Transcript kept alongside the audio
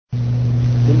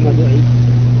ثم دعي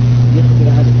يخبر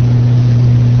هذا.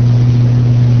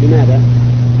 لماذا؟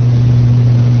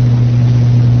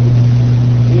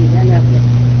 لا يخبر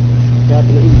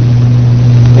يطمئن.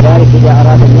 كذلك إذا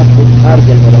أراد أن يخرج خارج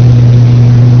البلد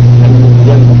أنه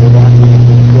ينبغي أن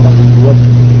يخبره بوجه،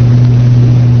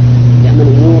 لأن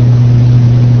الأمور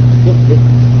تحدث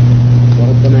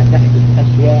وربما تحدث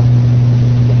أشياء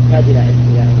تحتاج إلى علم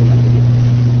الأخبار.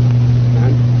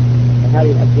 نعم،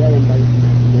 فهذه الأشياء ينبغي أن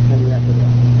الإنسان يلاحظها.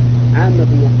 عامة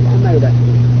الناس الآن ما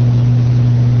يلاحظون،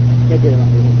 تجد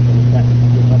بعضهم كمساء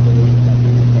يفضل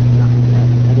يستأذن يستمع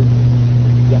الأدب،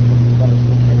 يخرج من بر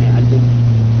المحكمة يعلم.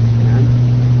 نعم،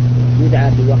 يدعى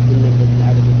في وقت من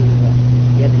العادة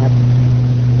يذهب.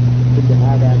 كل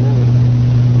هذا ما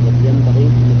الذي ينبغي أن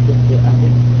يخبر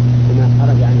أهله بما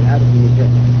خرج عن العادة من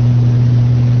جهة.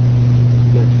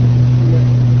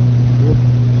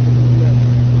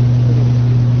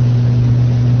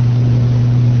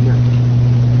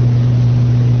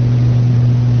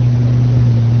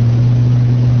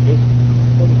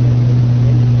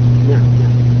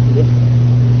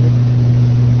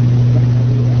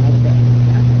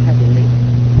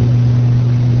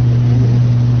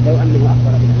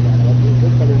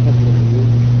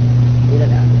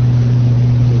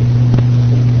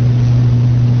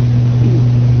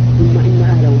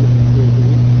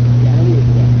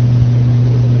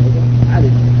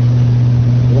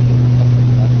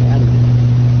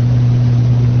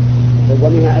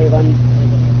 ومنها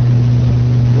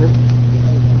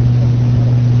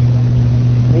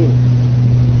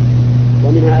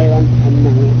أيضا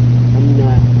أن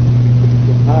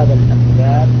اتخاذ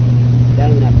الأسباب لا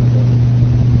ينافي التوحيد.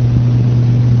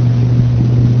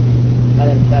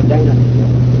 هذا الأسباب لا ينافي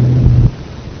التوحيد.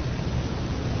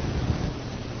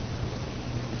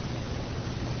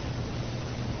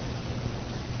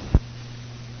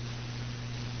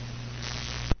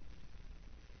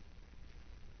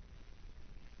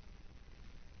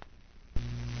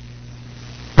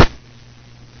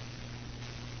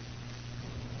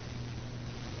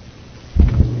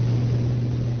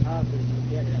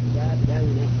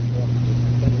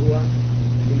 بل هو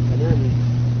من تمام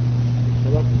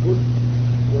التوكل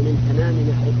ومن تمام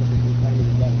معرفة الإنسان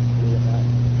بالله سبحانه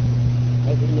وتعالى،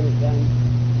 حيث إن الإنسان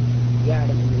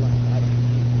يعلم أن الله تعالى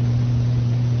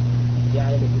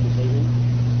جعل لكل شيء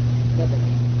سببا،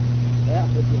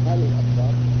 فيأخذ بهذه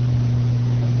الأسباب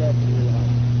حتى يصل إلى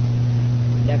الغاية.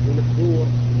 لكن المحذور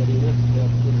الذي نفسه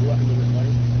هو أن الإنسان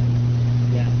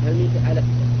يعتمد على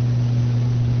السبب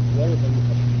وينسى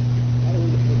المسبب. هذا هو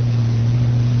المحذور.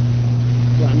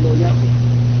 وأنه يأخذ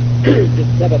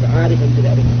بالسبب عارفا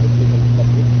بذلك حكمة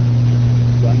المسبب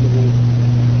وأنه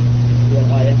هو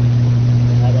الغاية،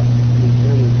 فهذا من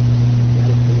تمام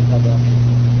معرفة المسبب.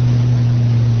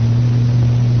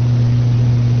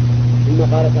 ثم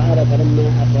قال تعالى: فلما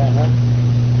أتاها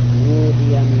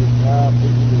نودي من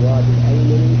شاطئ الوادي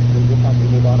الأيمن في البقعة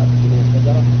المباركة من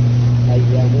الشجرة أي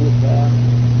يا موسى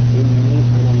إني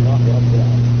أنا الله رب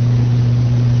العالمين.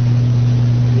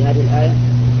 في هذه الآية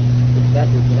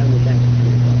إثبات كلام الله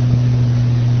سبحانه وتعالى،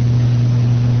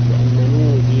 لأن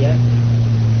نودي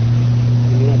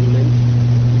من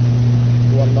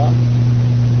هو الله،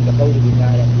 كقوله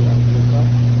تعالى في آية موسى: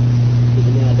 إذ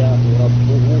ناداه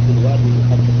ربه في الوادي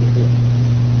المقدس طوى.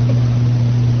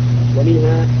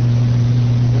 ومنها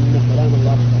أن كلام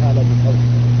الله تعالى بقوله،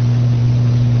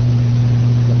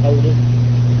 كقوله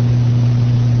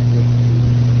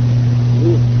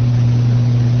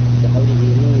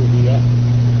نودي،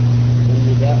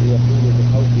 والنداء يكون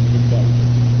بخوف للداء،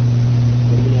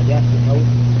 والمناداة بخوف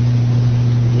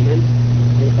لمن؟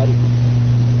 للقريب.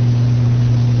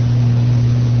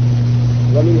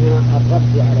 ومنها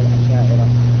الرد على الأشاعرة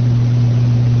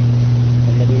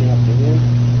الذين يقولون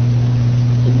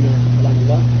إن كلام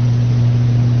الله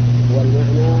هو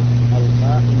المعنى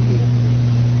القائم بنفسه،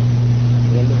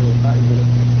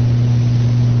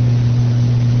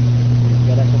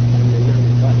 ولا شك أن المعنى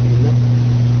القائم بالنفس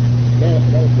لا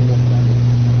يكون مصدرا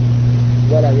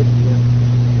ولا يسمى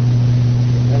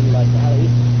كلام الله تعالى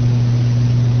يسمى.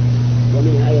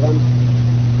 ومنها أيضا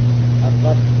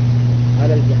الرد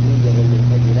على الجهمية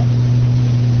والمعتزلة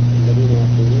الذين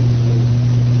يقولون إن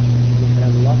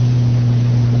كلام الله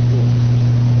مخلوق،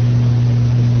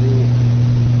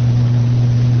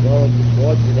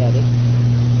 ووجه ذلك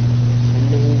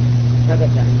أنه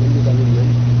ثبت أن النداء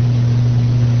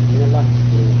من الله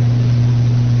سبحانه وتعالى،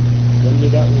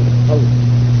 والنداء قول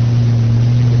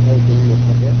بصوت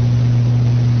مرتفع،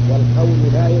 والقول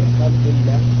لا يحصل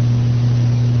إلا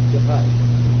بقائل،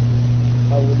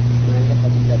 قول ما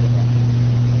يحصل إلا بقائل،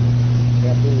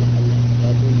 فيكون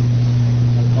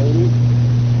القول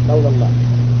قول الله.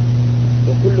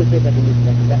 وكل صفة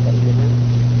مثله له فإنها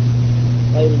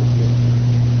غير مخلوقة،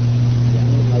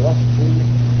 لأنها وصف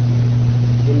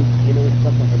لمن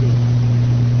اتصف به،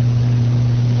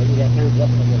 فإذا كانت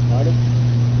وصفا للخالق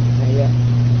فهي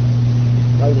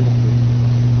غير مخلوقة.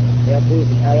 فيكون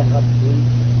في الآية رد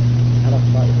على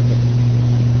الطائفتين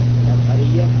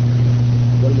الأشعرية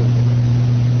والمعتزلة.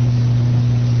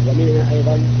 ومنها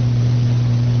أيضا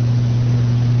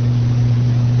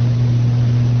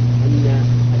أن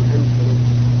الأمثلة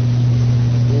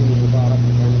تكون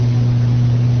مباركة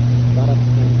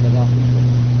بركة إضافية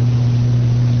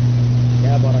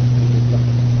لا بركة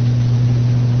مطلقة،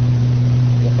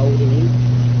 وقوله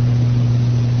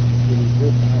في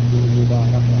البقعة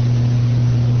المباركة،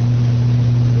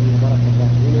 ومن بركة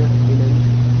هنا لمن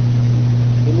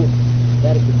يموت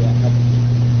ذلك بأحد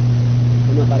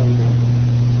كما قال المؤلف.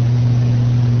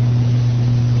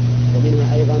 ومنها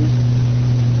أيضا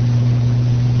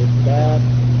إثبات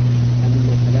أن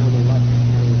كلام الله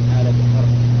سبحانه وتعالى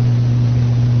بحرف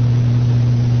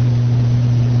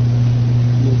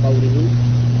من قوله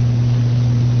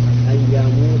أي يا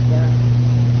موسى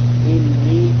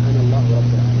إني أنا الله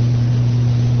رب العالمين.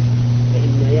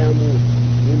 فإن يا موسى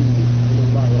إني أنا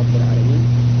الله رب العالمين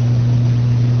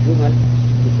جمل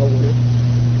مكونة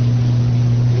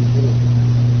من شروط،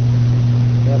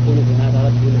 فيكون في هذا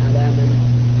رد على من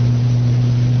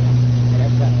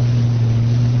الأشاعرة،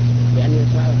 لأن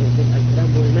الأشاعرة يقول الكلام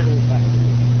هو المعنى الفاعل.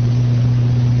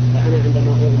 فأنا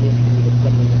عندما أؤمن أن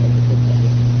أتكلم مثلا بالصدق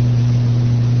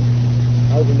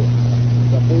أو بالمؤمن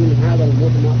يقول هذا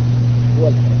المضمر هو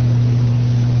الكلام،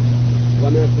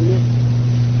 وما سمع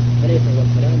فليس هو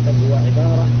الكلام بل هو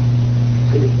عبارة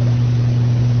عن الكلام.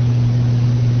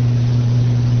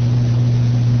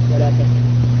 ولا تكن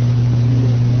إن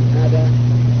هذا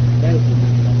لا يمكن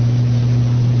من كلام.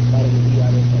 قال النبي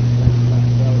عليه الصلاة والسلام الله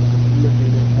تعالى إنه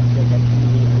من حدث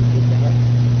فيه عن كتاب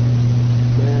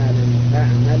ما لم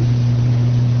تعمل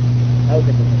أو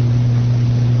تتكلم،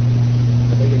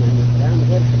 تبين أن الكلام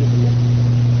غير حديث النفس.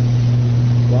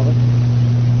 واضح؟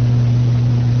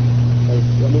 طيب.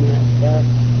 ومنها إثبات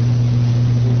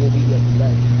ربوبية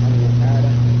الله سبحانه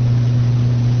وتعالى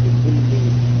بكل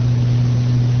شيء،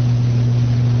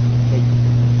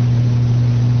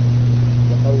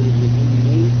 وقوله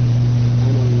إني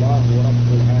أنا الله رب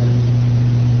العالمين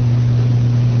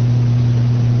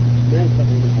ما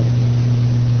يستطيع من هذا الشيء.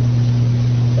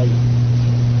 طيب،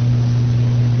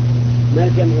 ما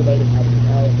الجمع بين هذه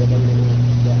الآية وبين ما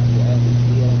جاء في آيات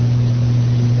كثيرة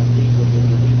من تقليد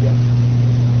الربوبية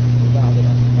لبعض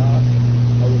الأشخاص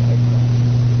أو الأجسام؟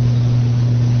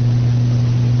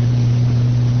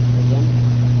 الجمع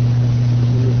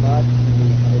يقال أن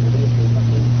الربوبية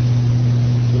تنقسم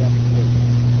إلى قسمين،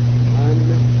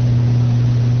 عامة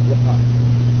وخاصة،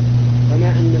 كما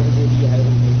أن العبودية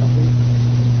أيضا تنقسم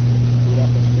إلى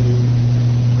قسمين،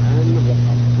 عامة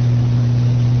وخاصة.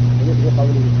 ومثل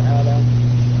قوله تعالى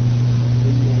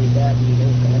إن عبادي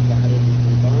ليس لك عليهم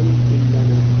سلطان إلا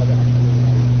من اتبعك من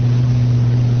الغاوين.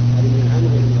 هذه من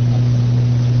العامة ومن الخاصة.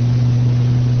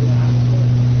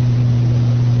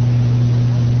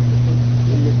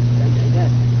 إن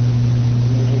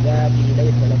عبادي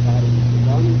ليس لك عليهم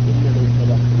سلطان إلا من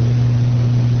اتبعك من الغاوين.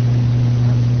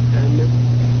 عامة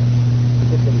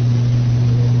تسلم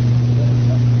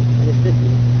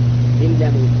الاستثناء إلا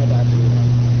من اتبعك من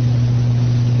الغاوين.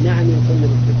 نعم يكون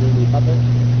الاستثناء منقطع،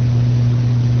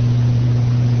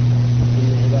 إن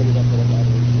عبادي ليس لك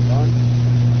عليهم سلطان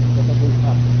وتكون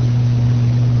خاصة،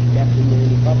 لكنه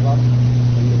مقرر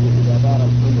أنه إذا دار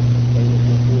الأمر بين أن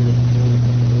يكون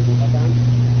الاستثناء منقطعا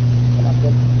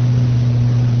فالأصل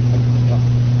الاستقرار،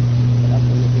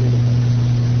 فالأصل يكون منقطع.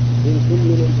 إن كل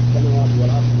من في السماوات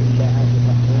والأرض إلا آتي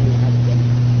الرحمن عبدا.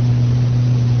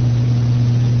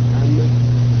 عامة.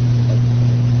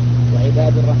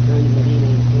 وعباد الرحمن الذين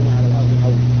يمشون على الأرض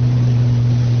هونا،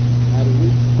 هذه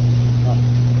خاصة.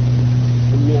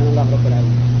 إني أنا الله رب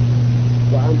العالمين.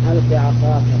 وأن ألق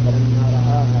عصاك فلما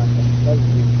رآها تهتز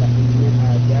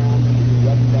كأنها جان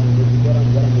ولا مدبرا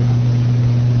ولم يعقل.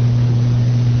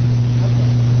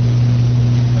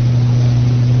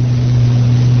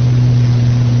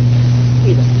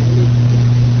 إذا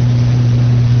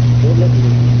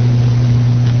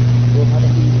وهذا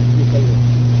في كلمة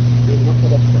في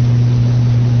مقصد الشر.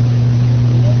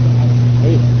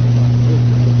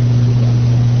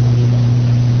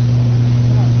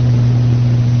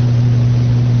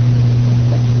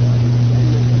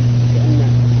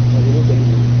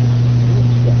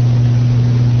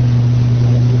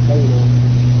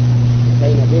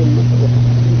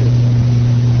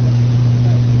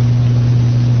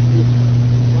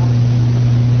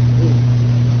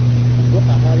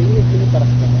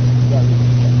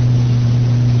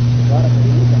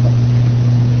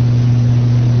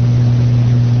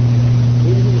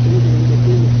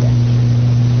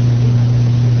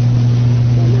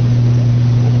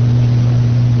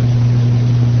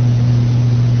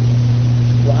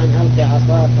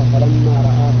 عصاك فلما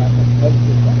رآها تهتز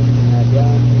كأنها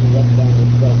جان ولا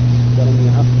مدبر ولم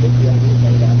يعقب يا موسى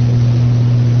إلى عقب.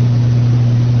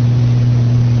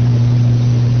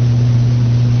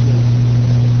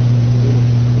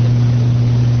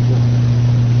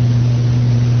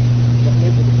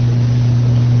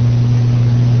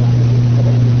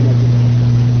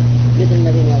 مثل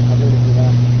الذين يذهبون إلى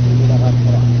المباغات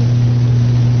الشرع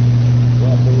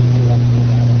ويقولون الله سبحانه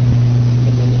وتعالى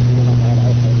إن الله تعالى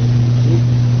أوحى إلى المسلمين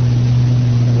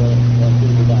وهو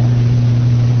يكون مبارك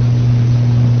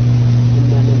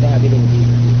إما من ذهب إليه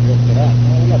والاضطراع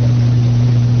فهو لا بأس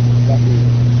لا في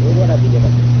مسؤول ولا في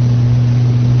جبل.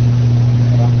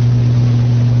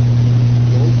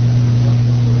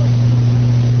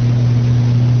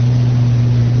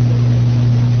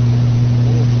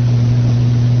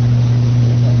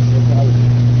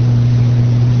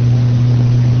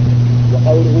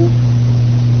 وقوله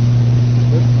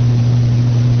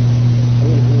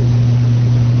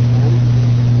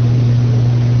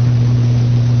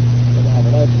وهذا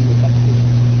لا يكون مقصد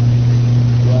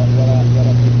ولا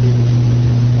تجد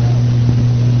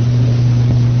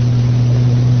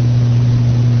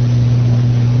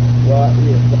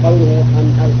وقوله أن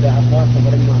ألقى عصاك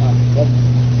فلما رآها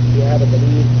في هذا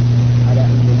دليل على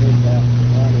أن موسى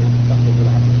كان يستخرج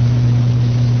العصا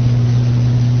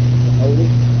وقوله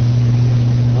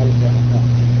ألقى عصاك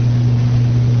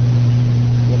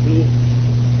وفيه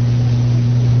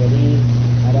دليل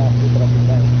على قدرة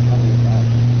الله سبحانه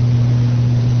وتعالى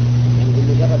يعني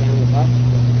بمجرد أن يقع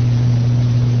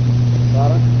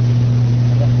صارت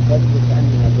تهتز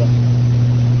كأنها جان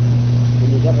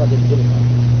بمجرد الإلقاء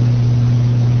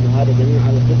وهذا دليل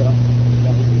على القدرة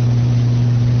الإلهية.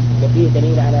 وفيه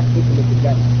دليل على حكمة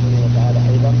الله سبحانه وتعالى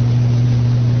أيضا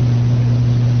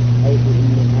حيث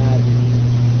إن هذه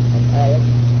الآية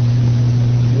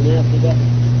مناسبة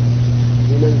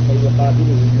لمن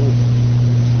سيقابله موسى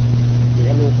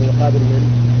لأنه سيقابل من؟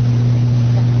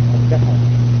 السحرة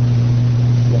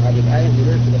وهذه الآية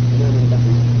مناسبة تماما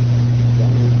لهم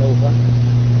لأنهم سوف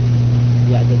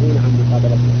يعجزون عن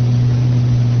مقابلته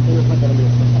كما حصل من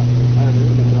السحرة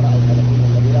آمنوا لما رأوا هذا الأمر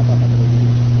الذي لا طاقة لهم به.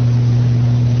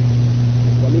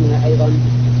 ومنها أيضا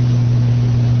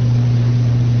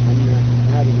أن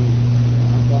هذه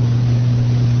العصا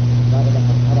صار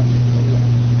لها حركة سريعة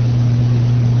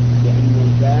لأن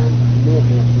الجان نوع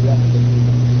من السياق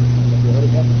التي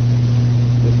عرفت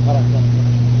بالحركة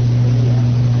السريعة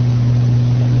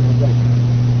لأنها جان.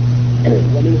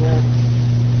 ومنها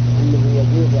أنه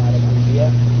يجوز على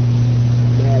الأنبياء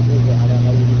ما يجوز على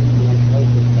غيرهم من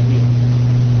الخوف الكبير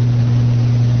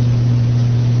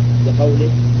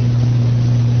بقوله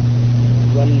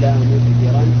ولا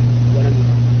مدبرا ولم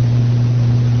يعقب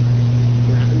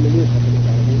مع أن موسى كما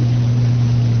تعلمون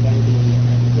كان من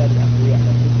الرجال الأقوياء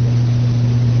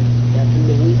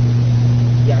لكنه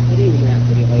يعتريه ما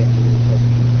يعتري غيره من الخوف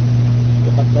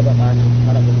وقد سبق أن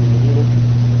خرج من المدينة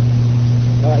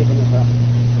خائفا وخافا.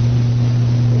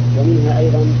 ومنها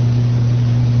أيضا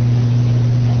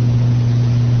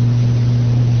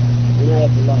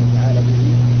عناية الله تعالى به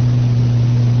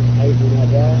حيث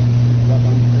ناداه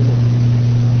وطمأنه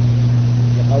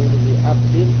بقوله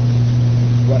أقبل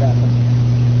ولا تخف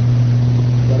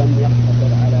ولم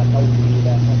يقتصر على قوله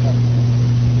لا تخف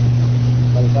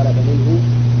بل طلب منه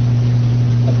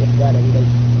الإقبال إليه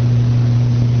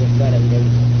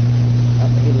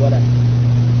أقبل ولا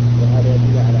وهذا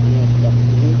يدل على عناية الله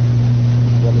به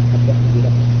ومحبته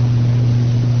له.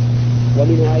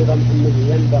 ومنها أيضا أنه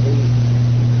ينبغي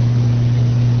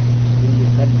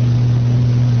للمسلم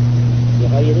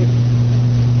لغيره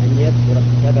أن يذكر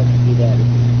السبب في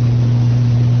ذلك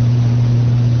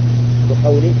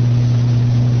بقوله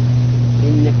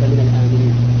إنك من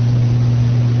الآمنين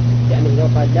لأنه لو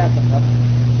قال لا تخف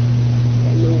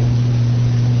فإنه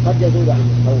قد يزول عن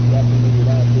الخوف لكنه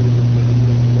لا يكون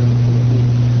مطمئنا أمام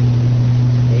الطمأنينة.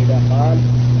 فإذا قال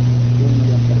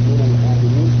إنك من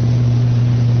الآمنين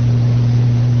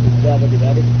ازداد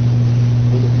بذلك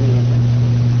طمأنينة.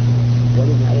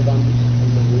 ومنها أيضا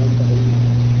أنه ينبغي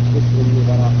ذكر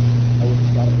النظراء أو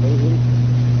الإشارة إليهم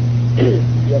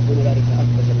يكون ذلك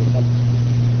أثبت للقلب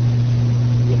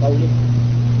بقوله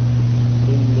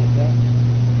إنك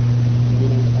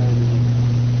من الآمنين.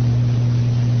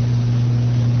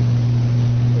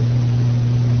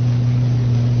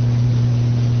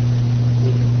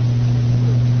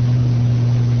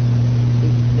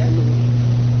 لأنه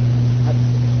حد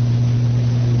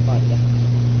المقابلة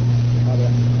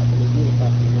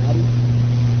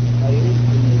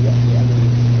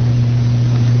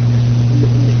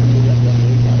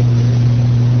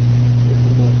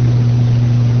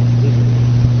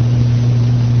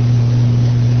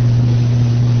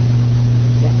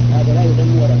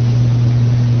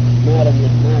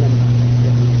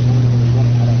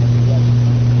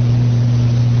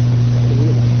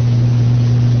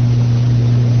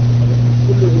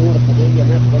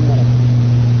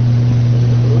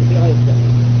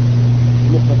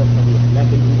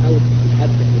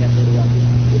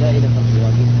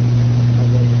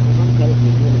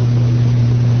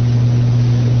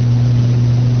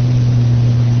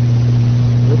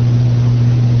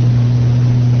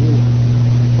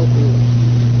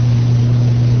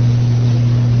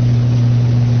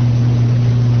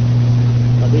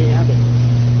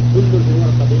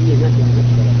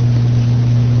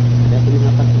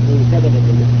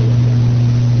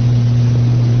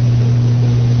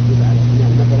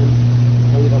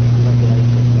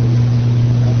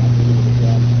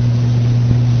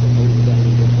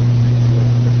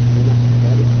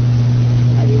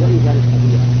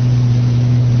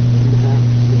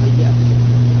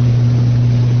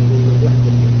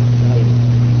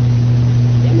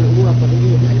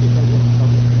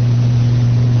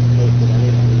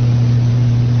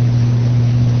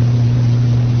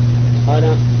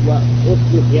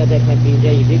اسلك يدك في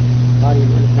جيبك، قال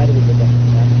المؤلف هذا متجاهل.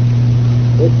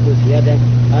 اسلك يدك،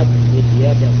 أدخل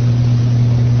يدك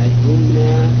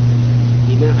اليمنى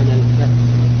بمعنى الكف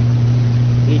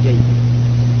في جيبك.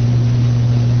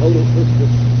 قوله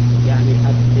اسلك يعني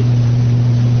أدخل،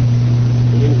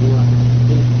 من هو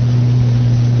تلك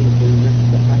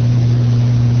المسبحة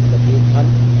التي يدخل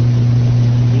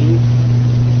في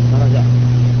درجات،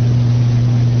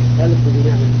 سلك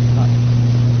بمعنى الإدخال،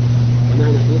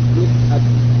 ومعنى يسلك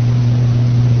أدخل.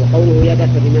 وقوله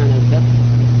يدك بمعنى الكف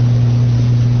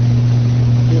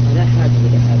لا حاجة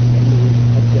إلى هذا، لأنه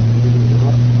قد يحصل من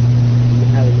المرء أن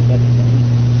هذا من باب التأمين،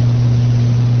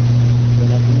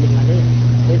 ولكنها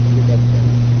ليس من باب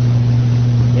التأمين،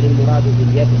 بل المراد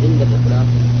باليد عند الإطلاق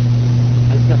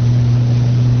الكف.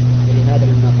 ولهذا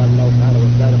لما قال الله تعالى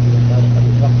والسارق والسارقة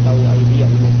فاقطعوا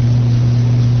أيديهما،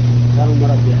 كان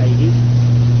المراد بالأيدي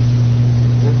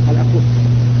الأكف.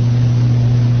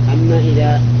 أما إذا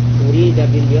أريد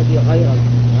باليد غير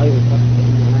الكف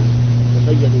فإنها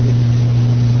تقيد به،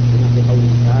 كما في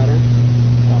قوله تعالى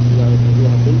وأخرجوا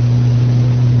وجوهكم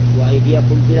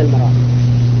وأيديكم إلى المرافق.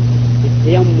 في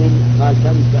التيمم قال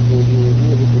تمسحوا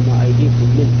بوجوهكم وأيديكم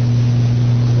منه،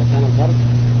 وكان الفرق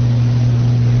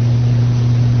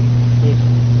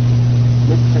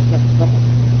مسح الكف فقط،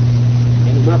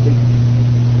 يعني ما كنت.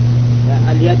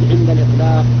 فاليد عند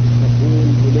الإطلاق تكون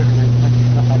بمعنى الكف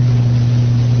فقط،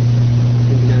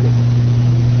 بمعنى.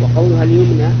 وقولها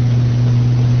اليمنى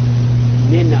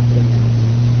من نأخذ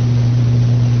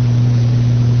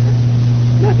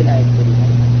ما في الآية الكريمة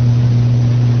هذا،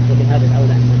 ولهذا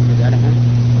الأولى أن نجعلها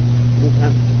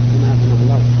مفهم كما أفهم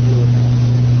الله سبحانه وتعالى.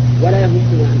 ولا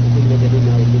يهمنا أن تكون يد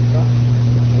اليمنى أو اليسرى،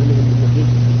 لأنهم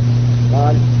بالنتيجة.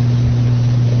 قال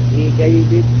في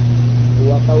جيبك هو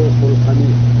طوق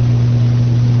القميص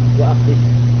وأخذ.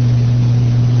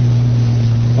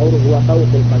 قوله هو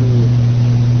طوق القميص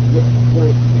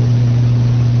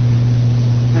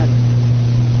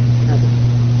هذا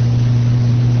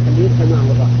اللي يدخل معه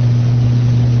الرأس،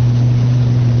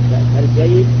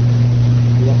 فالجيب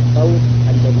هو الطوق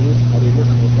الذي يدخل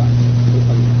معه الرأس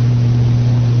بالقميص.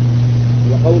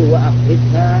 وقوله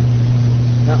وأخذها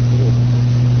تخرج،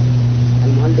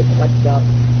 المؤلف قدر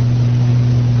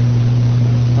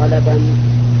طلبا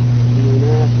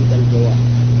ليناسب الجواب،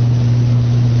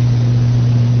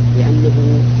 لأنه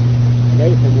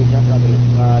ليس مجرد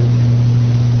الإدخال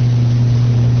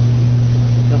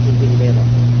تخرج به بيضاء،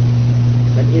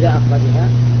 بل إذا أخرجها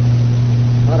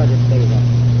خرجت بيضاء.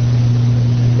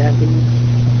 لكن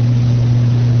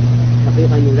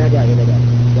حقيقة أنه لا داعي إلى ذلك،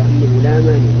 لأنه لا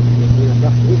مانع أن يكون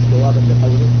تخرج جوابا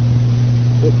لقوله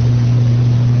اسلك.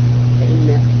 فإن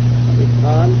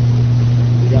الإدخال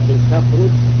إذا قلت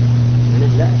تخرج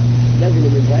معناه لازم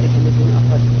من ذلك أن يكون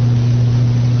أخرج،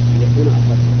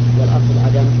 والأصل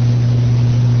عدم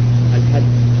الحد.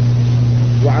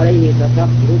 وعليه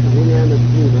فتخرج هنا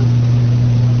مجزومة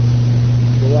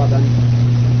جوابا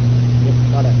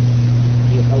للطلب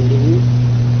في قوله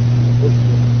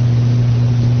اسلك،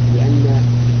 لأن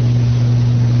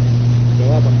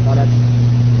جواب الطلب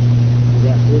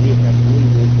إذا حذفت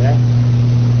منه الفاء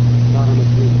صار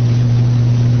مجزوما،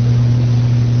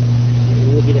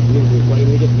 وإن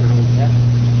وجدت معه الفاء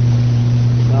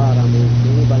صار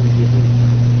منصوبا بهم.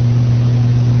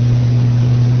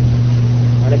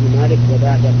 قال ابن مالك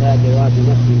وبعد فاء جواب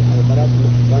نفي أو طلب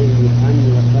نصبين أن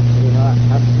وكسرها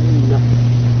حسن النفي،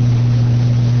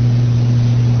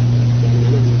 يعني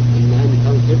معناه أن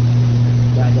تنصب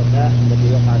بعد فاء التي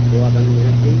وقعت جوابا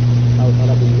لنفي أو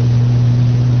طلب النفي.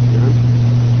 نعم.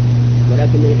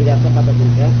 ولكن إذا سقطت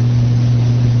الفاء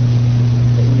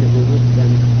فإنه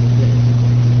يسلم بالفعل،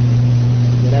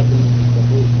 ولكن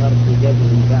يكون شرط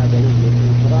جزم بعد نهي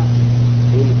الأخرى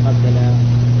إن قبل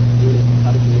دون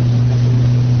الخارج من الحكم.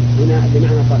 هنا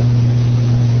بمعنى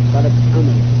طلب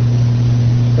أمر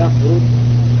تخرج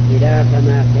خلاف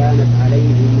ما كانت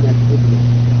عليه من الأدمة.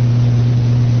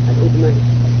 الأدمة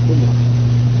السمرة،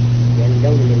 يعني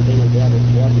اللون الذي بين البياض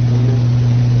والسواد يسمى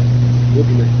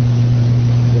أدمة.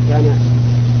 وكان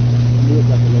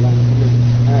موسى صلى الله عليه وسلم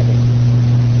آدم،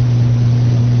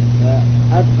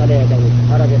 فأدخل يده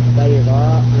خرجت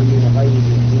بيضاء من غير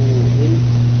سوء،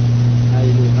 أي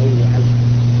من غير عيب،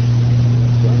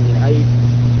 وأن العيب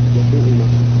يسوء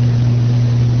المرء،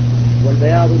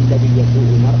 والبياض الذي يسوء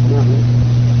المرء ما هو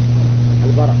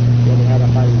البرق، ولهذا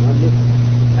قال المؤلف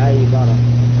أي برق.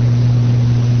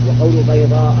 وقول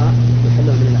بيضاء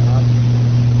محله من الأعراب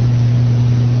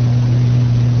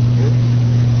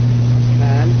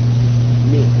حال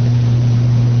من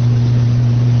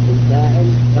فاعل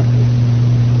تخرج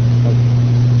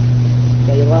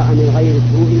بيضاء من غير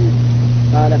سوء.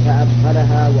 قال قال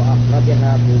فأدخلها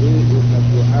وأخرجها تضيء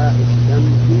كدعاء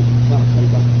الشمس شرق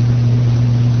البصر.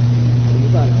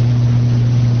 المبالغة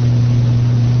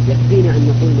يكفينا أن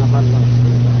نقول ما قال الله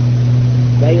سبحانه وتعالى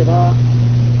بيضاء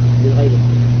من غير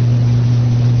الشمس،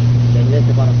 لأن ليس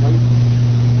برصا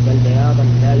بل بياضا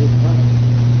لا يكره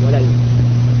ولا يكره.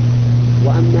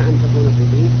 وأما أن تكون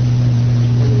تضيء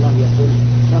فإن الله يقول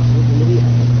تخرج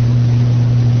مضيئة،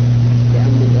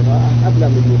 لأن الإضاءة أبلغ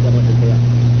من مجرد البياض،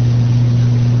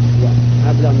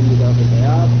 وأبلغ من مجرد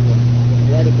البياض،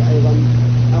 وذلك أيضا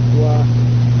أقوى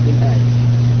بالآية.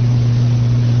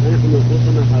 فنحن نقول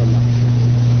كما قال الله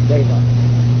بيضاء.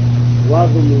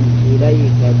 واضمم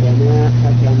إليك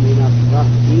جناحك من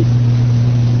الرهب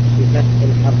بفتح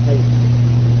الحرفين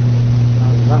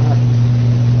الرهب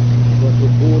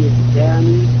وسكون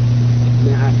الثاني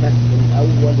مع فتح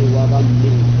الأول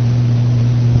وضمه.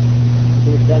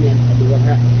 السكون الثاني الذي هو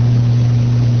الهاء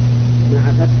مع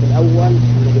فتح الأول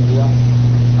الذي هو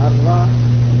الراء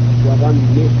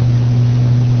وضمه،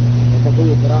 وتكون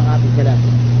قراءة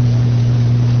بثلاثة: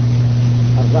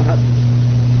 الرهب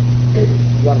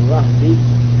والرهب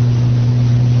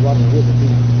والرهب.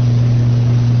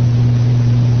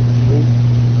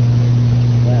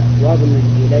 واضمم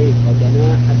إليك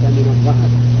جناحك من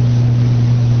الرهب.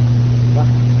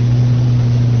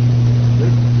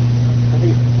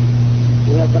 صحيح،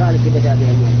 وهي القراءة التي بدأ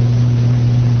بها المؤلف.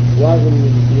 واضمم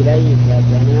إليك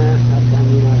جناحك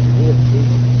من الرهب.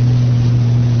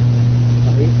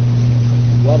 صحيح،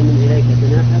 واضمم إليك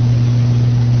جناحك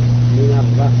من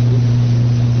الرهب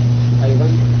أيضا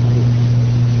صحيح.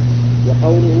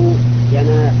 وقوله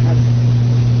جناحك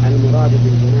المراد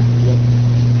بالجناح اليد،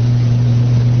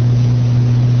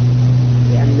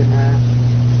 لأنها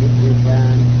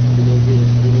للإنسان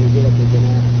بمنزلة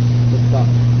الجناح بالطاق.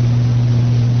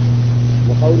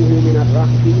 وقوله من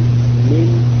الرهب من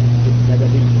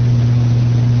السببية،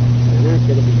 معناها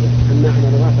السببية. أما معنى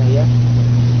الرهب فهي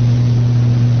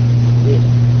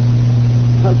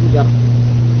خلف جر،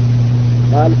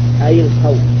 قال أي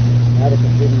الخوف، هذا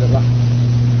تفسير للرهب.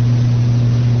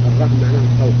 الرهب معناه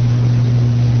الخوف.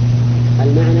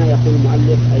 المعنى يقول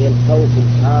المؤلف أي الخوف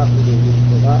الحاصل من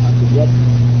قراءة اليد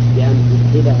بأن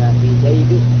تدخلها في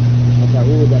جيبك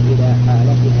فتعود إلى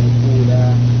حالتها الأولى.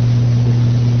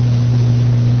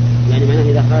 يعني معناه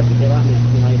إذا خرجت قراءة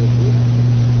من غير الشيء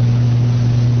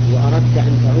وأردت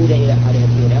أن تعود إلى حالها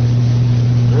الأولى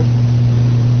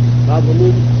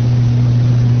فاضمم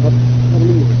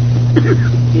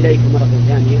إليك مرة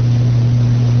ثانية،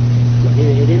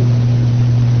 وحينئذ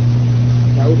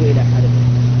تعود إلى حالتها.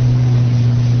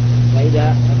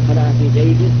 فإذا أدخلها في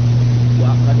جيبه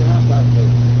وأخرجها صارت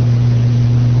جيبه،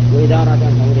 وإذا أراد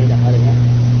أن تعود إلى حالها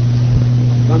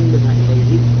ضمها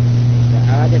إليه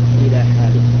فعادت إلى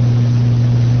حالها.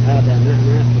 هذا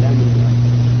معنى كلام المؤلف.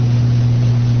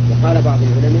 وقال بعض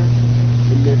العلماء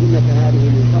إن الجملة هذه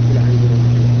منفصلة عن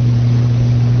الجملة،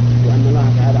 وأن الله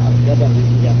تعالى أرشده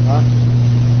إذا خاف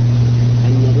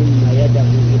أن يضم يده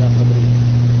إلى صدره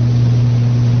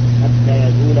حتى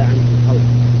يزول عنه الخوف.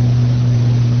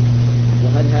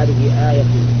 وهل هذه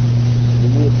آية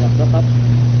لموسى فقط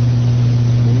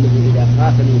أنه إذا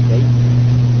خاف من شيء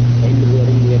فإنه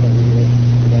يضم يده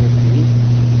إلى نفسه،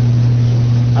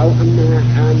 أو أنها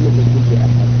عامة لكل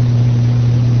أحد؟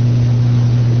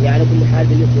 على كل حال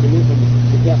بالنسبة لموسى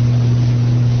مجافة،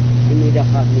 إنه إذا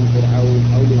خاف من فرعون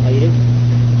أو من غيره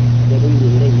يضم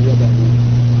إليه يده.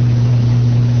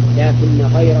 لكن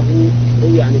غيره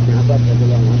روي عن ابن عباس رضي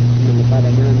الله عنه أنه قال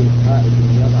ما من خائف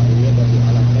يضع يده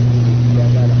على صدره إلا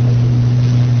زال خوفه.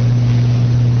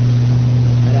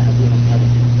 فلا أدري هذا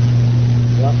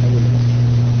واقع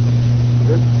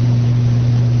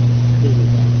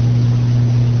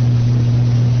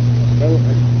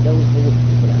لو خوف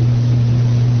القرآن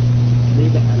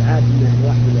ليه العاد من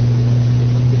الواحد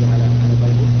يحطه على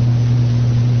قلبه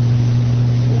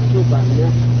مكتوب عن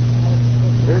الناس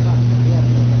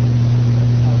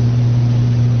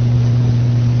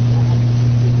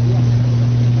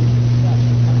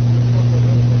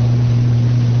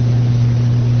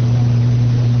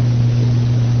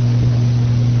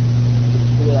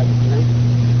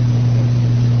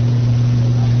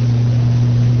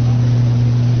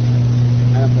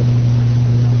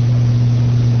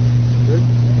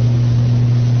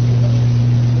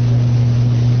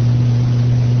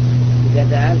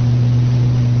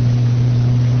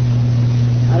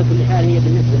على كل حال. هي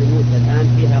بالنسبة لموسى الآن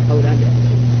فيها قولان لأهل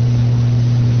العلم.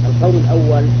 القول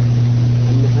الأول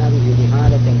أن هذه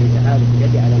مهالة لتعالج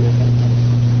اليد على ما كان عليه،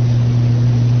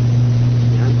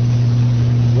 نعم،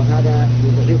 وهذا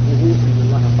يضعفه أن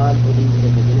الله قال أذن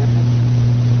إليك جناحك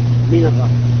من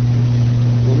الرهب،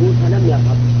 وموسى لم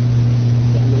يرهب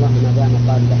لأن الله ما دام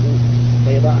قال له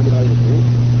بيضاء من غير سوء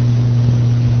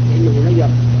فإنه لن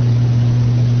يرفض.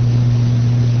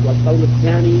 والقول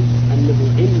الثاني أنه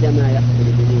عندما يحصل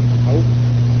بموت الخوف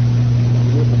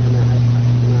كما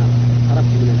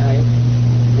عرفت من الآية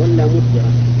ولا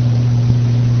مدبرا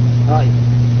خائفا،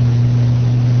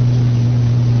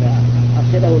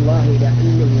 فأرشده الله إلى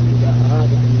أنه إذا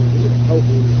أراد أن يزيل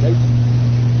خوفه من شيء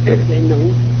فإنه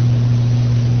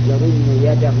يضم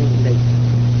يده إليه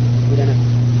إلى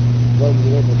نفسه ضم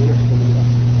يده نفسه من الله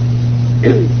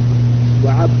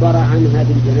وعبر عنها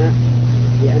بالجناح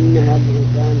لأنها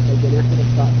الإنسان كالجناح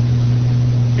للطائر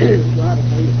وهذا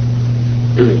صحيح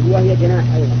وهي جناح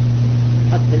أيضا.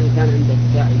 حتى الإنسان عند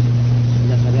الساعي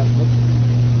إذا صار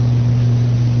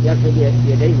يرفض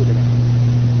يديه ولا لا؟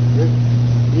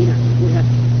 نعم يقول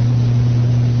هذا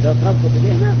لو ترفض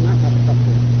يديه ما صار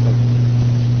ترفض.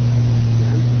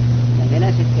 نعم لكن لا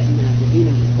شك أنها تهين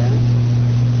الإنسان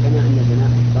كما أن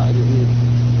جناح الطائر يهين.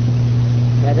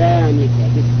 كذلك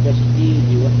بالتشديد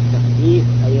والتخفيف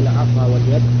أي العصا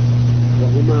واليد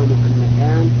وهما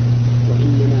مؤنثان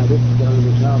وإنما ذكر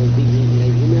المشار به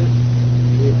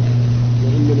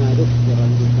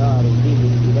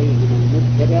إليهما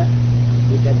المبتدأ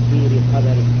بتذكير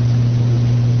خبره.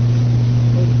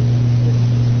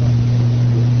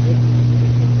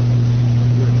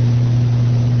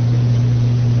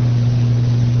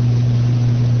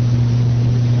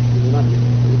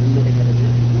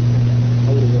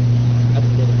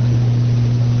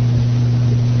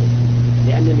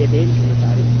 لأن اليدين كما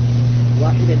تعرف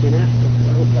واحدة جناح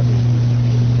والأخرى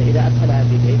فإذا أدخلها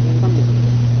في يديه ضمه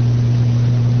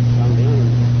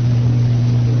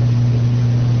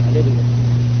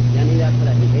يعني إذا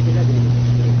أدخلها في يديه لازم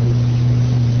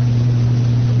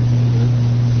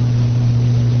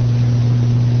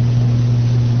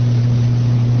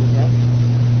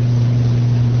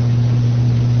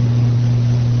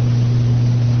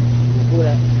نقول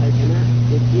الجناح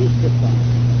يجيب في الطعام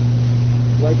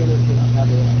وجناح في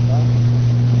الأصابع والأصابع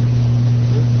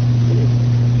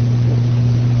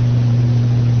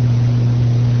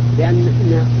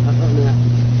لأننا قررنا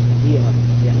كثيرا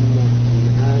لأن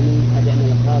المعاني لأن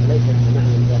الألفاظ ليس لها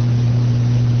معنى ذاتي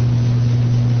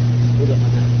خلق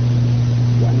معنى،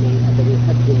 وأن الذي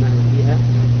يحدد المعنى فيها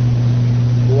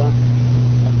هو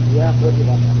السياق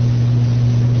والإضافة،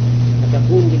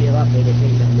 فتكون بالإضافة إلى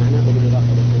شيء له معنى وبالإضافة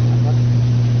إلى شيء آخر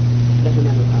له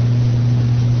معنى آخر.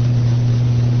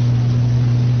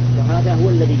 وهذا هو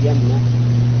الذي يمنع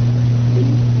من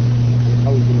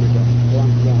القول بالنجاة سواء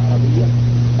في اللغة العربية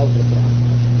أو في القرآن.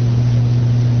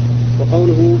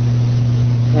 وقوله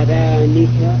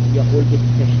كذلك يقول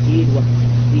بالتشديد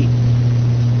والتخفيف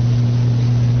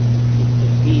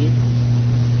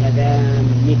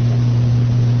كذلك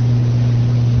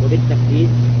وبالتخفيف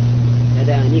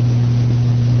كذلك.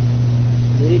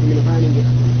 نريد من غانم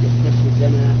يستشهد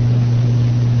لنا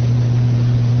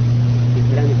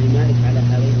بكلام ابن مالك على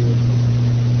هذين الوجهين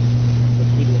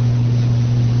التشديد والتخفيف.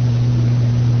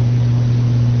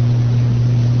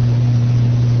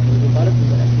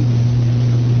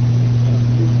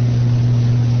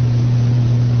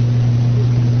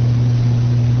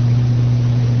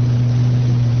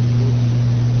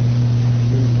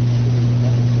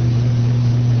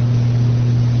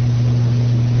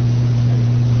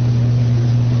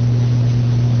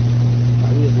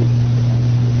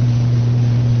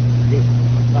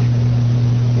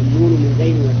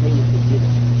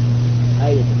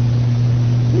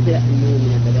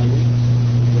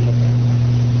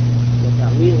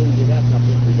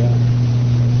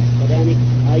 كذلك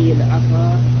أي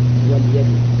العصا واليد.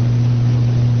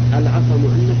 العصا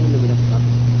مؤنث ولا مذكر؟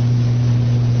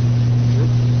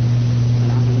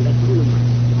 العصا مذكر ولا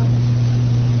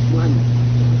مؤنث؟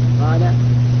 قال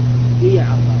هي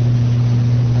عصاي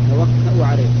أتوكأ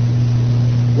عليه،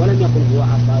 ولم يقل هو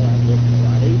عصاي أتوكأ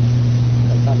عليه،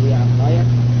 بل قال هي عصاي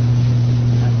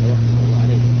أتوكأ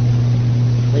عليه.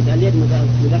 طيب اليد مذكر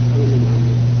ولا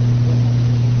مؤنث؟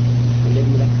 اليد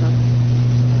مذكر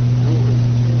أو مؤنث؟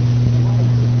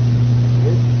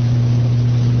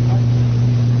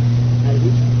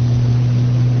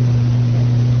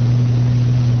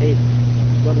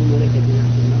 ضرب لك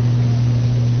جناح النار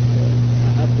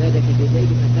أفادك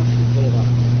بيديك فتخرج بيضاء،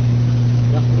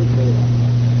 يخرج بيضاء،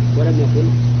 ولم يقل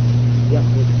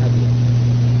يخرج أبيض.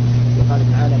 وقال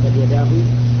تعالى بل يداه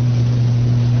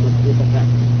مبسوطتان،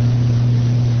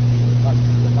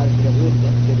 وقالت اليهود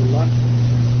يد الله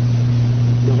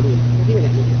مغلولة. كثير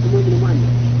يعني يحكمون من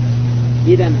مؤنث.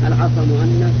 إذن العصا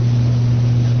مؤنث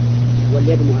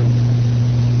واليد مؤنث.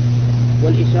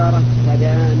 والإشارة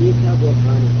كذلك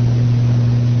برهان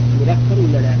مذكر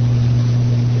ولا لا؟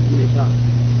 من إشارة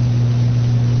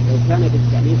لو كان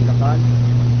بالتأنيث لقال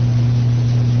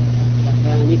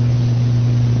فكانك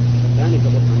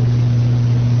برهان.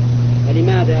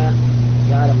 فلماذا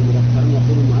جعله مذكرا؟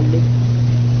 يقول المؤلف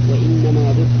وإنما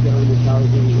ذكر المشار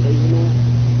به إليهما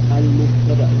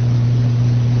المبتدأ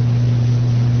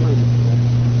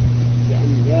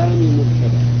لأن جاني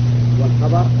مبتدأ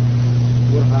والخبر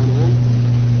برهانان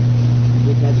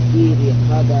بتذكير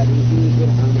خبره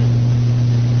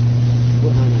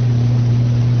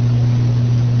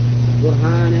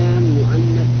برهانان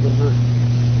مؤنث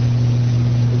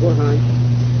برهان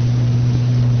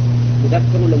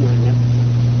مذكر ولا مؤنث؟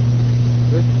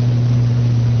 مذكر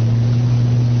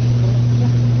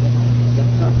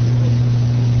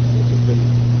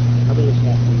قبل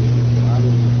الشافعي من القرآن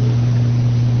والمسلمين.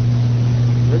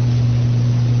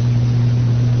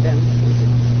 لا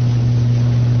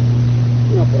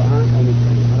من القرآن أو من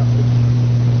السنة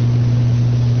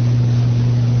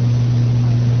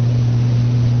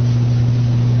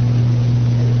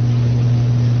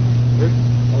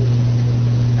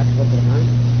أكبر برهان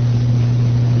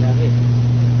لا غير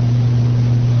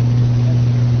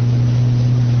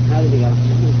هذا اللي قال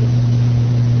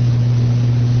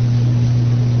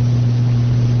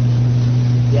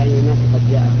يعني الناس قد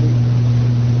جاءكم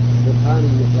برهان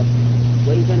من ربكم،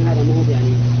 وإن كان هذا مو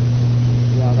يعني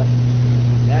واضح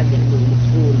لا لأنه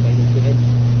مفصول بين الفعل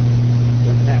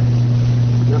والفاعل.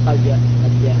 ما قد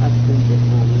جاءكم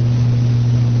برهان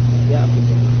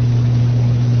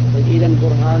إذا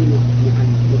برهان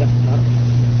مذكر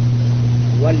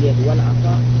واليد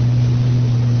والعصا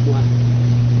مؤنث.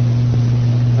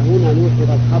 فهنا نوحظ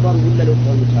الخبر ولا لوحظ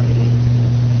المشار إليه؟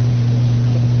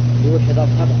 نوحظ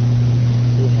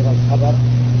الخبر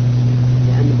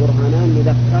لأن برهانان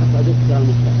مذكر فذكر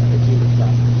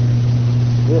المشار.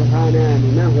 برهانان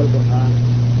ما هو البرهان؟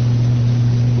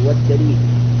 هو الدليل.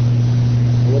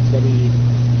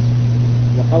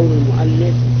 وقول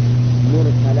المؤلف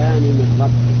مرسلان من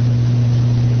ربك،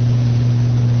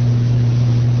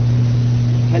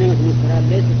 كلمة مرسلان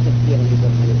ليست تفسيرا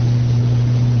لبرهانان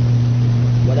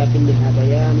ولكنها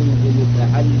بيان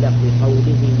بمتعلق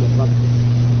قوله من ربك،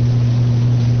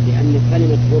 لأن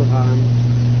كلمة برهان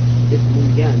اسم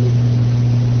جامد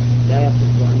لا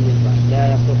يصح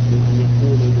أن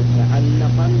يكون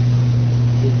متعلقا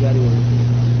بالجار والمجرور.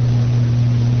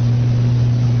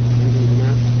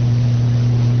 هنا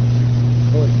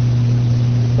قول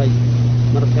طيب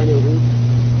مرة ثانية يقول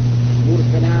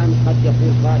مرسلان. قد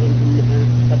يقول قائل إنها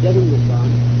قد يظن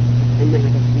الظان أنها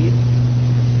تفسير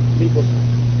بالبرهان،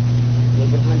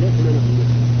 والبرهان ليس معناه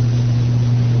المرسل.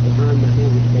 البرهان معناه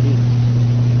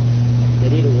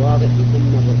الدليل الواضح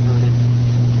يسمى برهانا،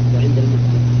 وعند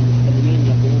المتكلمين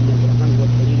يقولون البرهان هو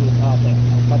الدليل القاطع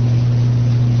القطعي.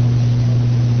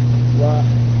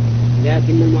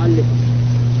 ولكن المؤلف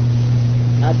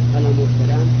أدخل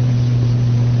مرسلان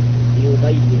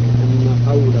ليبين أن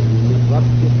قوله من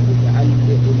ربك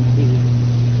متعلق به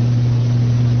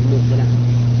المرسلان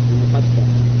المقدر،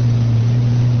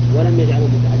 ولم يجعله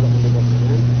متعلقا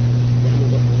بالبرهان لأن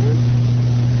البرهان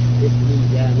اسم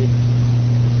جامد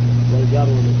والجار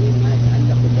والمجرور ما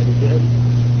يتعلق إلا بفعل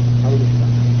أو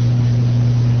مصدر،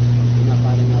 كما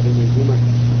قال الناظم الجمل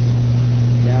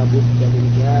لا بد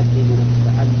للجار من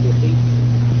التعلق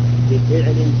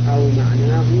بفعل أو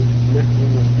معناه نحو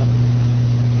مستقبل،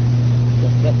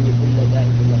 واستثني كل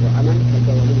زائد له عمل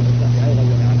فالجواب الشرط أيضا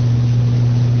والعمل.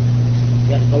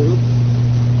 يعني قوله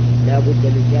لا بد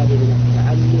للجار من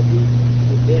التعلق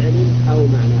بفعل أو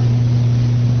معناه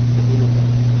نحو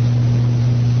مستقبل.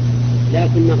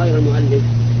 لكن غير المؤلف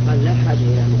قال لا حاجة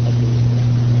إلى مقدمة،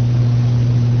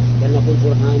 بل نقول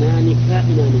برهانان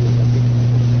كائنان من ربك،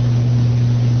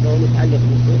 فهو متعلق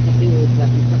بالمشروع تقديمه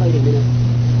كغيره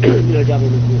من الجار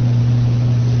والمجرور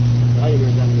غير ما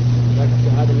جاء من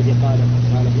هذا الذي قاله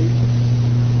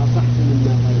أصح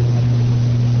مما قال المؤلف،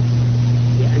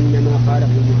 لأن ما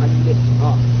قاله المؤلف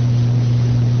خاص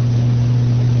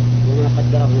وما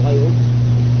قدره غيره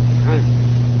عام،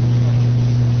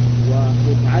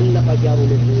 ومتعلق جار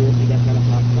ومجرور إذا كان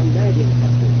خاصا لا يجوز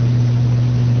الحصر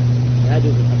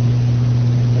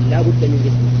بل لا بد من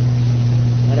ذكره،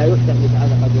 فلا يحدث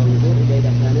متعلق جار ومجرور إلا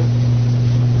إذا كان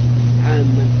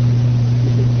عاما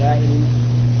مثل كائن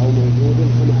أو موجود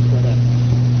وما أشبه ذلك.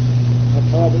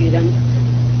 فالصواب إذن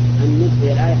أن نبقي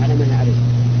الآية على ما هي عليه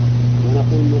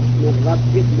ونقول من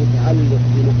ربك متعلق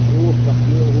بمخلوق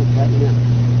تقديره كائنات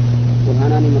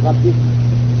برهانان من ربك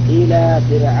إلى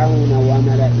فرعون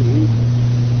وملئه.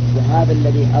 وهذا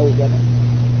الذي أوجب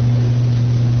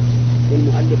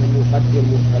المؤلف أن يقدر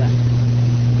مرسلان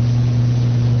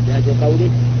لأجل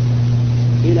قوله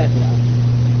إلى فرعون،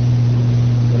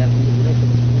 ولكنه ليس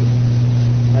بالصحيح.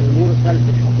 المرسل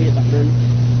في الحقيقة من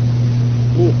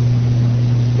مخوف،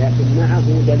 لكن معه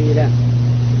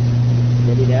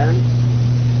دليلان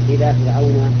إلى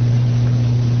فرعون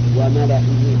وملئه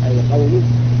أي قومه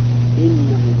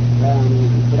إنهم كانوا،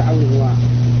 فرعون هو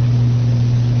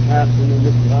حاكم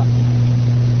مصر،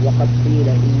 وقد قيل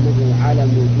إنه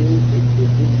علم جنس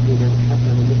لكل من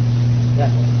حكم مصر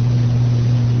كافرا،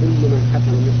 كل من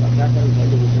حكم مصر كافرا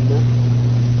فإنه يسمى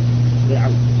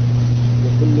فرعون،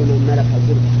 وكل من ملك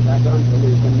الفرس كافرا فإنه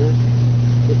يسمى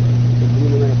كفر، وكل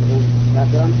من ملك الروم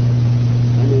كافرا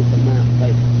فإنه يسمى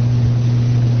قيصر.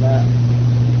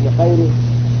 وقوله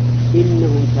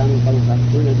إنهم كانوا قوم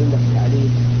فاسقين جملة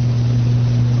تعليل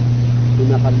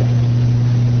بما قبله،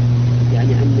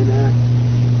 يعني أننا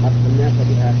أرسلناك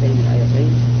بهاتين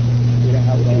الآيتين إلى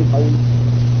هؤلاء القوم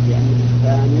لأنهم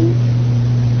كانوا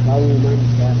قوما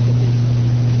فاسقين،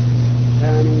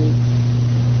 كانوا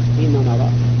فيما مضى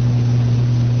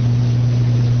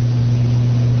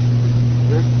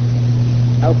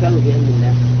أو كانوا في علم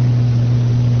الله،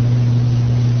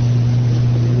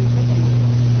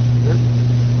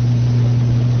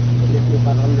 نحن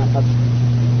قررنا قبل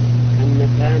أن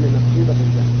كان مكتوبة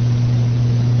الزمن،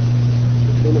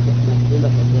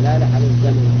 مكتوبة الدلالة على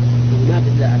الزمن، ما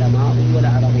تدل على ماضي ولا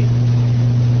على غيره.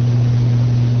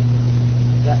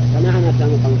 فمعنى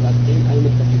كانوا قوم فاسقين أي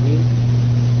متخذين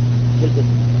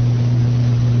بالجسم،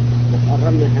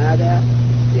 وقررنا هذا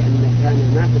لأن كان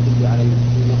ما تدل على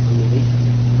الماضي،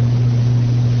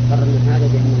 قررنا هذا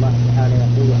لأن الله تعالى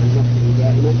يقول عن نفسه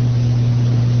دائما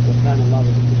وكان الله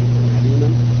بكل شيء عليما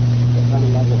وكان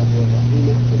الله غفورا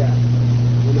رحيما إلى آخره.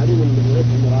 ومعلوم أنه ليس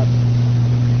المراد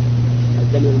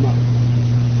الزمن الماضي،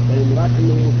 بل المراد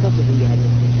أنه متصف بهذا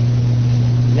الشيء،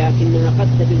 لكنها قد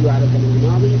تدل على الزمن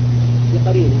الماضي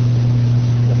بقرينة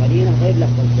غير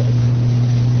لفظ الفعل.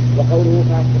 وقوله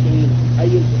فاسقين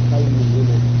أي الفسق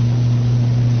المسلمون،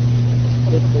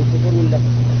 فسق الكفر ولا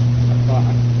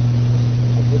الطاعة؟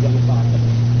 الكفر من طاعة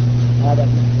هذا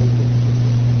فسق الكفر.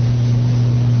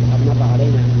 وقد مر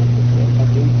علينا أن الفسق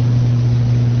ينقسم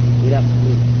إلى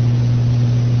قسمين: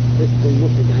 فسق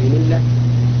مخرج عن الملة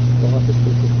وهو فسق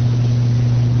الكفر،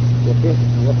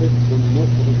 وفسق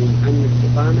مخرج عن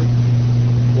الاستقامة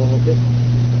وهو فسق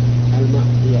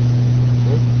المعصية.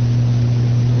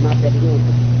 المعصية بدون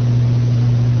فسق.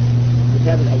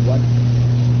 المثال الأول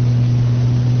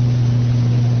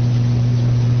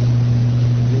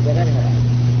من دلالها الآن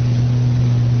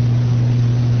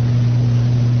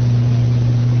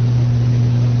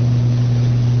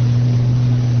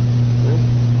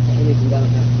يمكن دار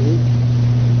الفاسقين،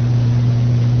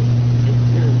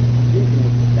 نعم يمكن،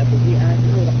 لكن في آيات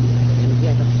أوضح يعني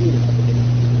فيها تقسيم الأبد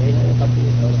غيرها يقدم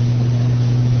الأوضح.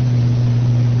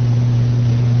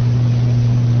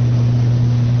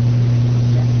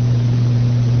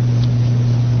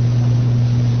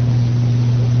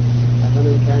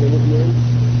 فمن كان مؤمنا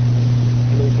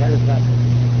ومن كان فاسقا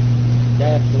لا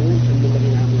يكفرون أن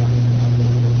الذين آمنوا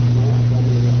وعملوا الصالحات وأن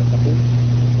الذين يتقون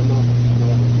وما في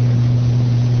السماوات.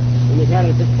 ومثال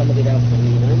الفسق الذي لا يكفر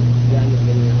الإيمان لأن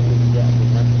الذين آمنوا جاءكم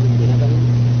فاسق بنبأ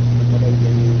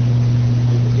فتبينوا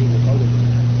أن تصيبوا قوما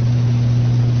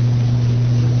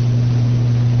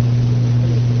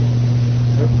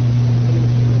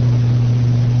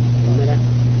الملأ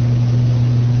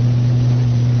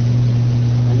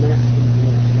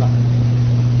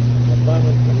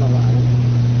والظاهر والله أعلم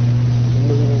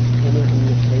أنه كما أن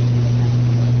الشيء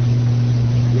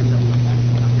يملأ المكان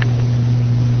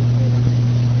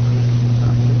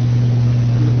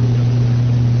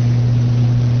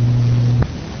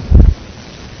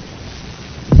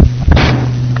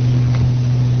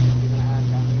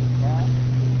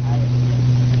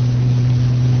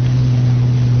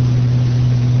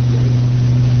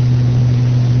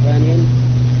ثانيا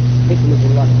حكمة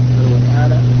الله سبحانه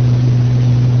وتعالى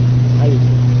حيث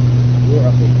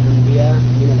يعطي الأنبياء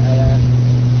من الآيات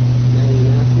ما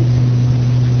يناسب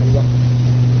الوقت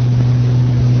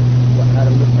وحال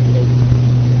المرسل إليه،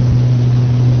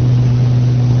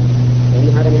 لأن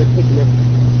هذا من الحكمة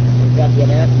أن تأتي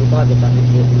الآيات مطابقة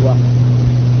في الواقع.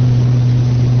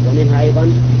 ومنها أيضا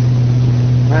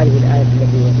هذه الآية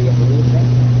التي وصيها موسى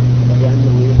وهي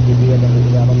أنه يهدي بيده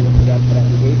إلى ظن خلال ثلاث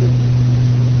جيده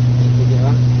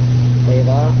اتجاه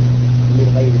بيضاء من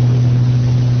غير سوء.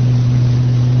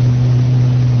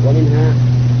 ومنها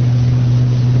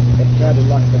إرشاد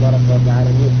الله تبارك وتعالى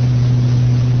موسى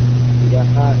إذا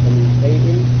خاف من شيء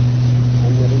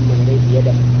أن يضم إليه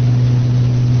يده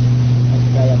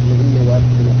حتى يطمئن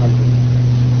ويسكن قلبه.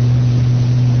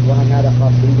 وهل هذا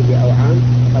خاص به أو عام؟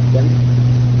 تقدم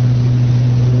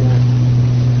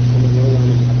أنه يروى عن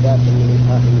ابن عباس أن من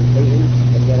خاف من شيء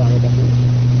فليضع يده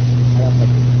على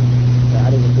قلبه،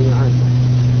 فعليه يكون عاما.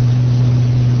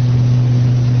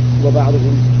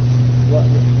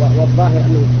 والظاهر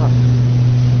أنه خاص،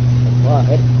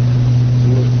 الظاهر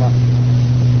أنه خاص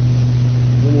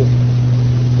بموسى،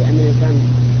 لأن الإنسان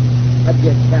قد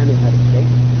يستعمل هذا الشيء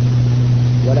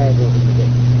ولا يدعو عنه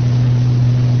شيء.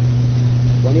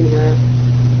 ومنها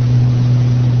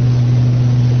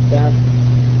إثبات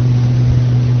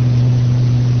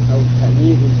أو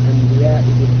تأييد الأنبياء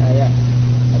بالآيات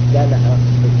الدالة على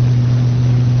صدقهم،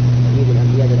 تأييد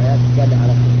الأنبياء بالآيات الدالة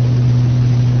على صدقهم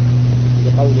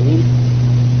بقوله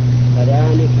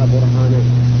فذلك برهانان.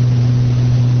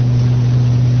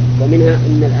 ومنها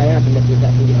أن الآيات التي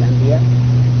تأتي بها الأنبياء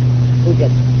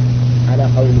حجج على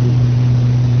قوله،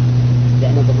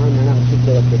 لأن البرهان معناه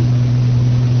الحجة والدليل.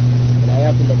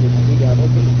 الآيات التي تأتي بها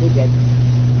الرسل حجج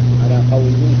على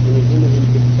قولهم يلزمهم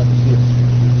بالتفسير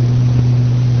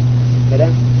كذا.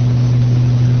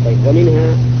 طيب، ومنها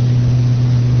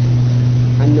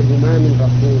أنه ما من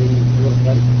رسول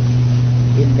يرسل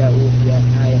إلا أوتي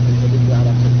آية تدل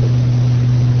على صدقه،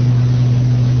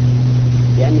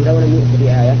 لأنه لو لم يؤت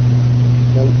بآية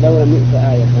لو لم يؤت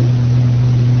آية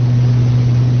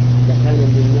لكان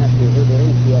للناس عذر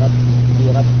في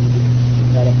رد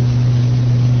رسالته،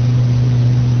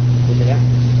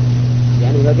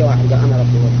 يعني لو جاء واحد قال أنا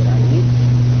رسول رب العالمين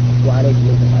وعليكم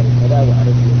من تفعل كذا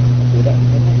وعليكم من تقول كذا،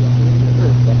 ما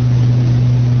نقدر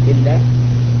إلا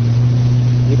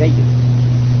يبين،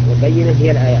 والبينة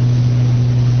هي الآيات.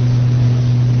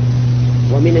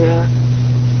 ومنها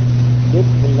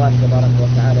لطف الله تبارك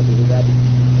وتعالى بعباده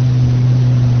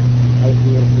حيث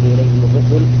يرسل إليهم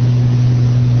الرسل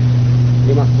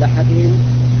لمصلحتهم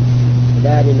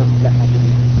لا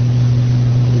لمصلحتهم،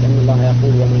 لأن الله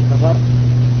يقول ومن كفر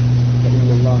فإن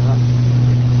الله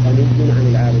غني عن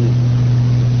العالمين،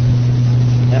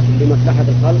 لكن لمصلحة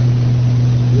الخلق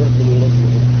يرسل إليهم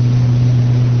الرسل.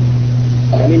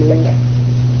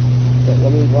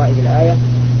 ومن فوائد الآية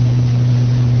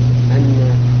أن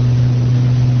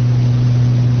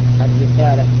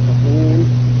الرسالة تكون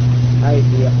حيث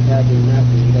يحتاج الناس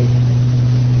إليها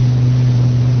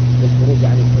بالخروج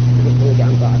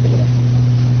عن طاعة الله،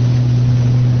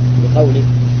 بقوله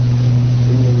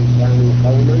إنهم كانوا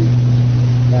قوما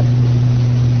فاسقين.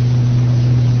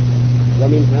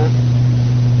 ومنها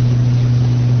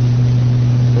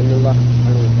أن الله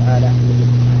سبحانه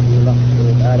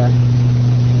وتعالى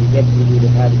يجدد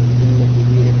لهذه الأمة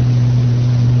دينها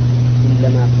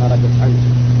كلما خرجت عنه،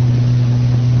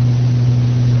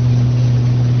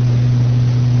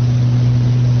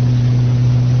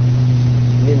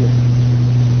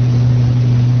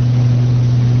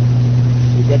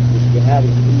 يجدد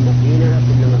لهذه الأمة دينها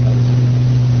كلما خرجت عنه.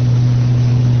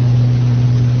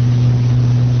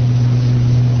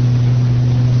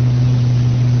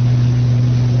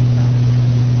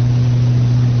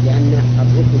 لأن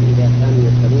الرسل إذا كانوا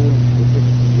يرسلون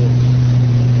بصدق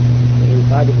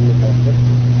وإنقاذهم من الشرك،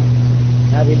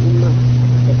 هذه الأمة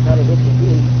تختار الرسل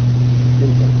فيهم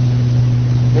ممكن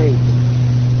لا يمكن،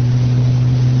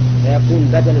 فيكون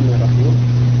بدلا من الرسول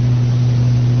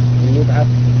أن يبعث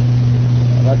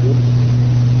رجل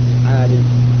عالم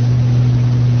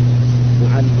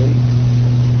معلم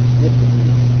يصلح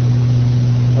الناس،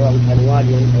 سواء كان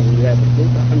واليا أو ولاية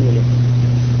السلطة أم اليسر.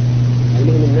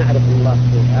 المهم أن نعرف أن الله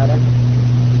سبحانه وتعالى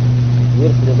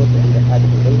يرسل الرسل عند الحاجة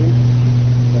إليهم،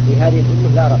 وفي هذه الأمة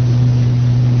لا رسل،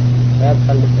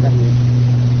 فيبقى المسألة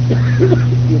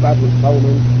يبعث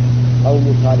قوم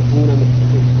صالحون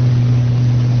مصلحون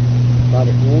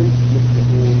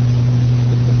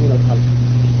الخلق.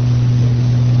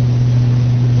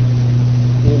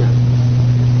 نعم.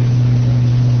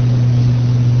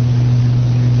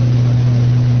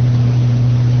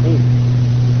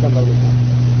 يستنبط من هذا.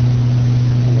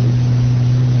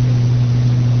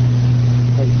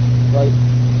 طيب.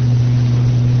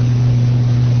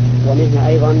 ومنها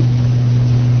أيضا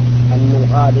أن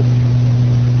الغالب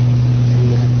أن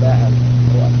أتباع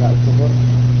رؤساء الكفر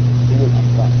هم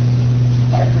الأطفال،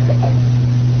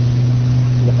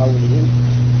 لقولهم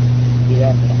إلى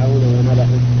فرعون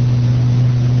وملئه،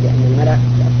 لأن الملأ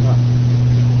الأطفال،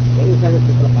 وإن كانت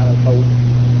تطلق على القوم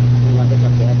كما ذكر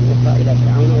في هذه الأخرى إلى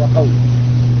فرعون وقومه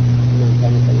إنهم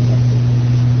كانوا قوما،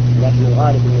 لكن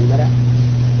الغالب أن الملأ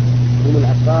هم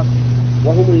الأطفال،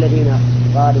 وهم الذين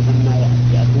غالبا ما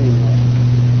يأتون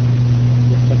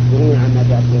ويستكبرون عما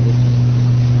جاءت به الرسل.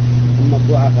 أما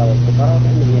الضعفاء والفقراء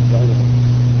فإنهم يتبعونهم.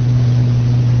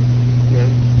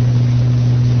 نعم.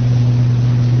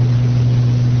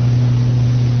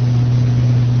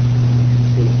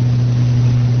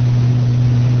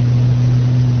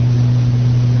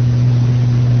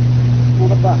 مو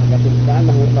بالظاهر، لكن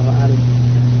لعله الله أعلم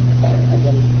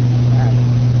أجل عالم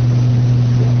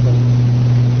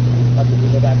قبل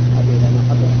إذا بعد هذه إلى ما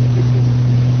قبل.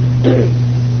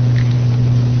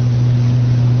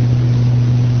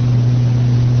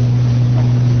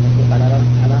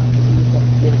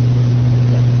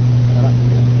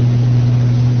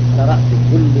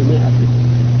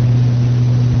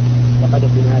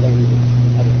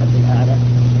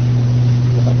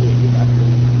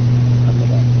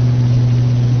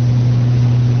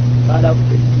 قال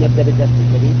نبدأ بالدرس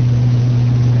الجديد.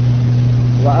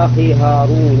 وأخي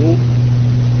هارون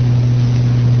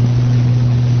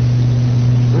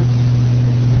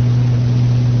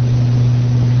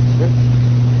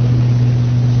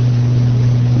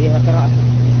فيها قراءة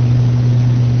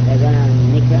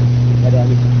أذانك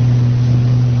كذلك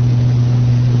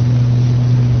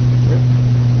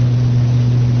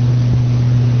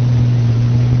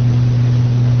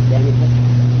ذلك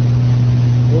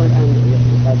هو الآن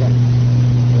هذا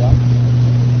هو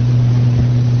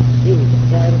فيه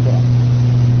سائر القرآن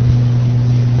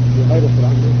في غير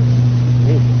القرآن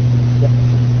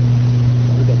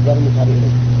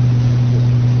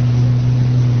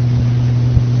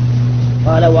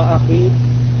قال وأخي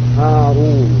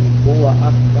هارون هو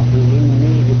أفصح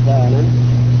مني لسانا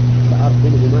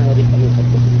فأرسله ما يريد أن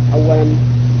يحدثني. أولا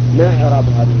ما إعراب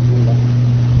هذه الجملة؟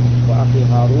 وأخي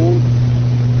هارون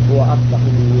هو أفصح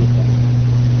مني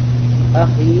لسانا.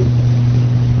 أخي